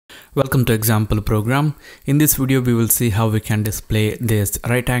Welcome to example program. In this video we will see how we can display this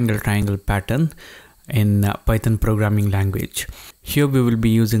right angle triangle pattern in Python programming language. Here we will be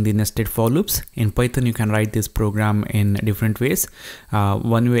using the nested for loops. In Python you can write this program in different ways.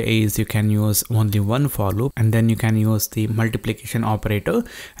 One way is you can use only one for loop, and then you can use the multiplication operator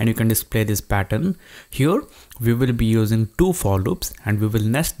and you can display this pattern. Here we will be using two for loops and we will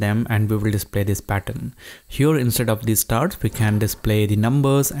nest them and we will display this pattern. Here instead of the stars we can display the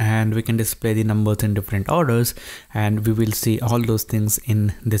numbers, and we can display the numbers in different orders, and we will see all those things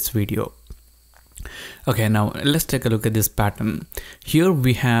in this video. Okay, now let's take a look at this pattern. Here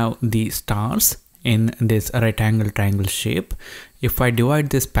we have the stars in this right angle triangle shape. If I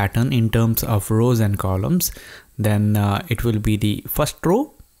divide this pattern in terms of rows and columns, then it will be the first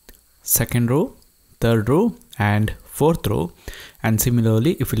row, second row, third row and fourth row. And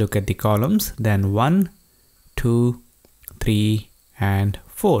similarly, if you look at the columns, then 1, 2, 3 and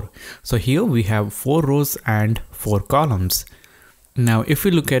 4. So here we have 4 rows and 4 columns. Now if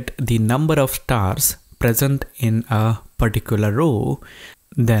we look at the number of stars present in a particular row,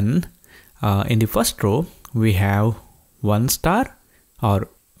 then in the first row we have 1 star, or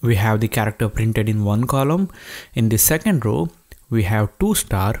we have the character printed in 1 column. In the second row we have 2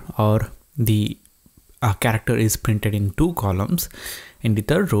 star, or the character is printed in 2 columns. In the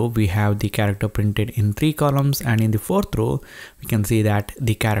third row we have the character printed in 3 columns, and in the fourth row we can see that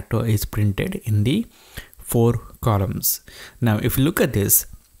the character is printed in the 4 columns. Now if you look at this,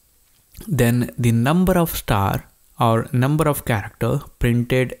 then the number of star or number of character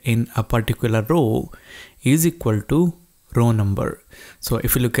printed in a particular row is equal to row number. So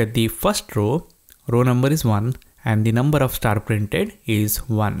if you look at the first row, row number is 1 and the number of star printed is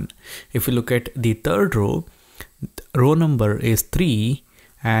 1. If you look at the third row, row number is 3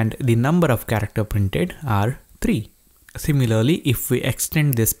 and the number of character printed are 3. Similarly, if we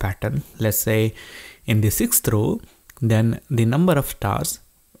extend this pattern, let's say in the sixth row, then the number of stars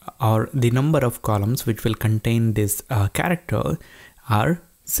or the number of columns which will contain this character are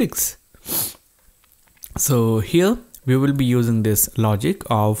 6. So here we will be using this logic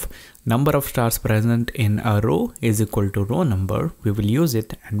of number of stars present in a row is equal to row number. We will use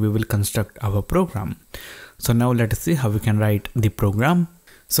it and we will construct our program. So now let us see how we can write the program.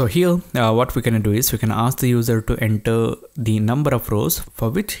 So here what we can do is we can ask the user to enter the number of rows for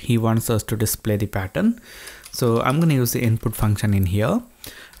which he wants us to display the pattern. So I'm going to use the input function in here,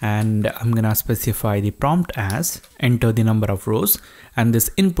 and I'm going to specify the prompt as enter the number of rows, and this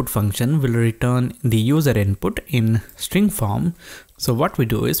input function will return the user input in string form. So what we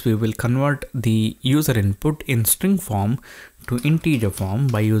do is we will convert the user input in string form to integer form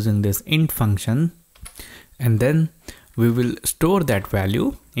by using this int function, and then we will store that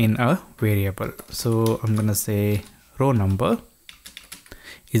value in a variable. So I'm gonna say row number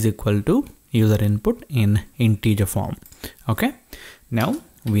is equal to user input in integer form. Okay, now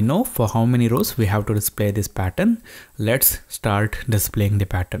we know for how many rows we have to display this pattern. Let's start displaying the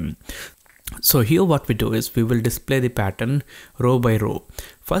pattern. So here what we do is we will display the pattern row by row.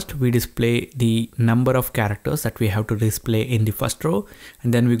 First we display the number of characters that we have to display in the first row,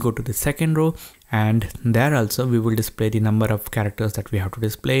 and then we go to the second row, and there also we will display the number of characters that we have to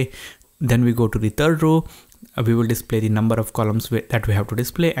display. Then we go to the third row, we will display the number of columns that we have to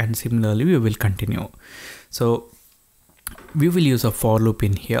display, and similarly we will continue. So we will use a for loop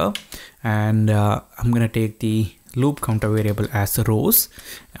in here, and I'm gonna take the loop counter variable as rows.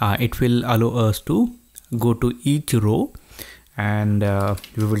 It will allow us to go to each row, and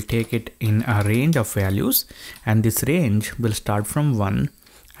we will take it in a range of values, and this range will start from 1,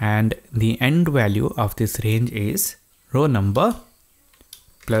 and the end value of this range is row number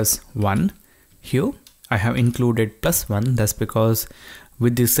plus 1. Here I have included plus 1, that's because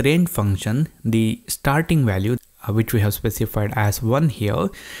with this range function the starting value which we have specified as 1 here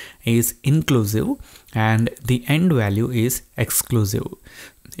is inclusive and the end value is exclusive.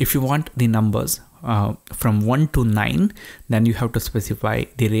 If you want the numbers from 1 to 9, then you have to specify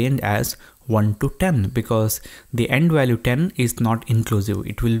the range as 1 to 10, because the end value 10 is not inclusive.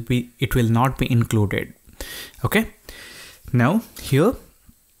 It will not be included. Okay, now here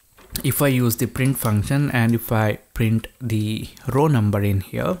if I use the print function and if I print the row number in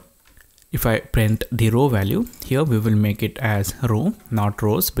here, if I print the row value here, we will make it as row, not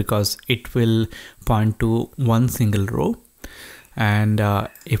rows, because it will point to one single row. And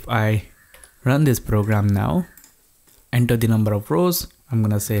if I run this program now, enter the number of rows, I'm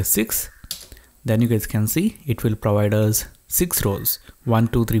gonna say 6. Then you guys can see it will provide us 6 rows, 1,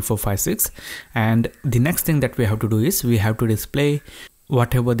 2, 3, 4, 5, 6. And the next thing that we have to do is we have to display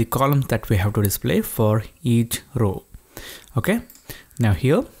whatever the columns that we have to display for each row. Okay, now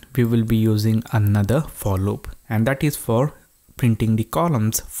here we will be using another for loop, and that is for printing the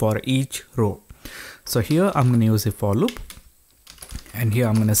columns for each row. So here I'm going to use a for loop, and here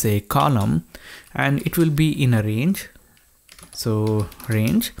I'm going to say column, and it will be in a range. So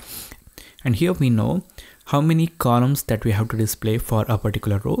range, and here we know how many columns that we have to display for a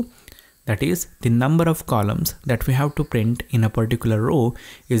particular row. That is, the number of columns that we have to print in a particular row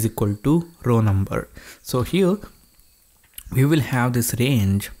is equal to row number. So here we will have this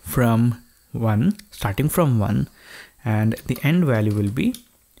range from 1, starting from 1, and the end value will be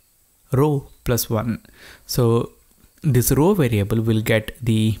row plus 1. So this row variable will get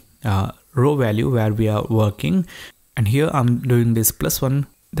the row value where we are working, and here I'm doing this plus 1.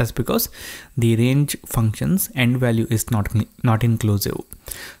 That's because the range function's end value is not inclusive.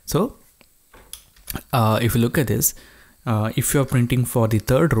 So if you look at this, if you are printing for the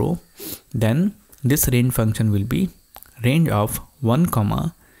third row, then this range function will be range of 1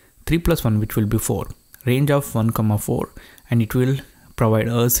 comma 3 plus 1, which will be 4, range of 1 comma 4, and it will provide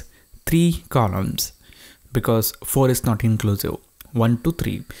us 3 columns because 4 is not inclusive, 1 to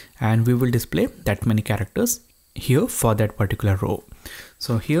 3, and we will display that many characters here for that particular row.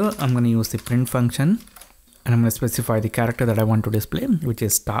 So here I'm going to use the print function, and I'm going to specify the character that I want to display, which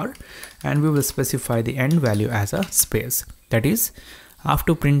is star, and we will specify the end value as a space. That is,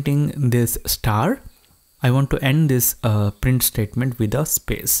 after printing this star, I want to end this print statement with a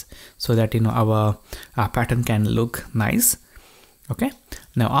space so that our pattern can look nice. Okay.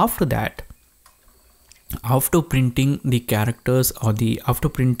 Now after that, after printing the characters or after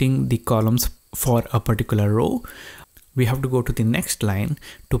printing the columns for a particular row, we have to go to the next line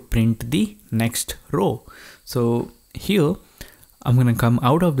to print the next row. So here I'm going to come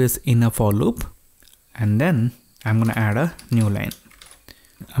out of this inner for loop, and then I'm going to add a new line.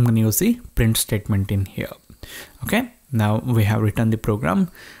 I'm going to use the print statement in here. Okay, now we have written the program.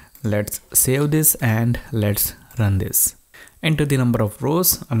 Let's save this and let's run this. Enter the number of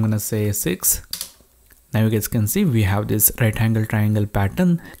rows. I'm going to say 6. Now you guys can see we have this right angle triangle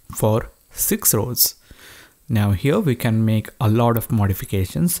pattern for 6 rows. Now here we can make a lot of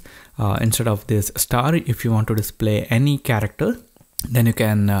modifications. Instead of this star, if you want to display any character, then you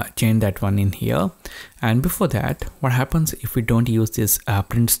can change that one in here. And before that, what happens if we don't use this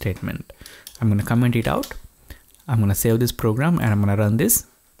print statement? I'm going to comment it out. I'm going to save this program and I'm going to run this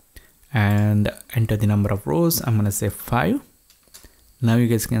and enter the number of rows. I'm going to say 5. Now you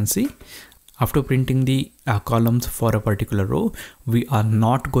guys can see, after printing the columns for a particular row, we are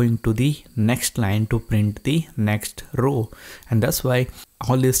not going to the next line to print the next row, and that's why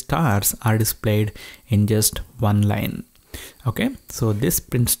all these stars are displayed in just one line. Okay, so this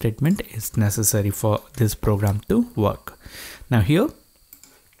print statement is necessary for this program to work. Now here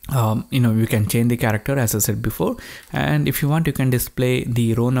you can change the character, as I said before, and if you want, you can display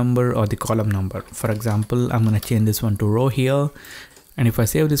the row number or the column number. For example, I'm going to change this one to row here. And if I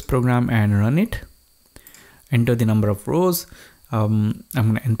save this program and run it, enter the number of rows, I'm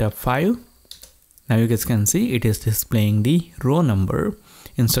going to enter 5. Now you guys can see it is displaying the row number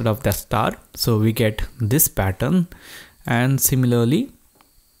instead of the star. So we get this pattern, and similarly,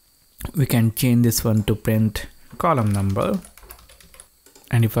 we can change this one to print column number.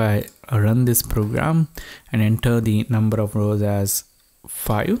 And if I run this program and enter the number of rows as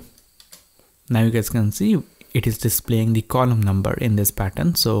 5, now you guys can see it is displaying the column number in this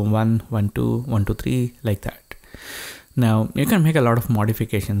pattern. So 1, 1, 2, 1, 2, 3, like that. Now you can make a lot of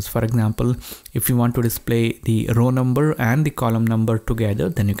modifications. For example, if you want to display the row number and the column number together,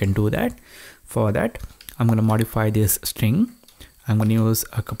 then you can do that. For that, I'm going to modify this string. I'm going to use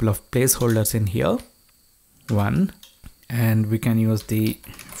a couple of placeholders in here. 1, and we can use the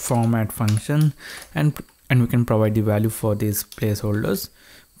format function, and we can provide the value for these placeholders.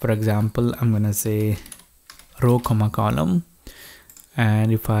 For example, I'm going to say row comma column,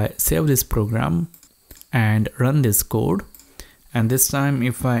 and if I save this program and run this code, and this time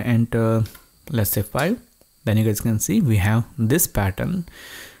if I enter, let's say 5, then you guys can see we have this pattern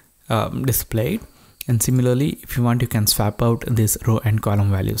displayed. And similarly, if you want, you can swap out this row and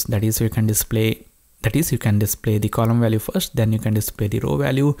column values. That is, you can display the column value first, then you can display the row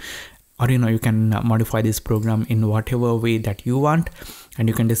value, or you can modify this program in whatever way that you want, and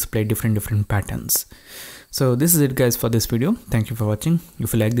you can display different patterns. So this is it, guys, for this video. Thank you for watching.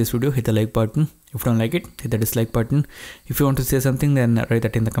 If you like this video, hit the like button. If you don't like it, hit the dislike button. If you want to say something, then write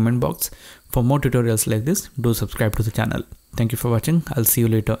that in the comment box. For more tutorials like this, do subscribe to the channel. Thank you for watching. I'll see you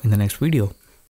later in the next video.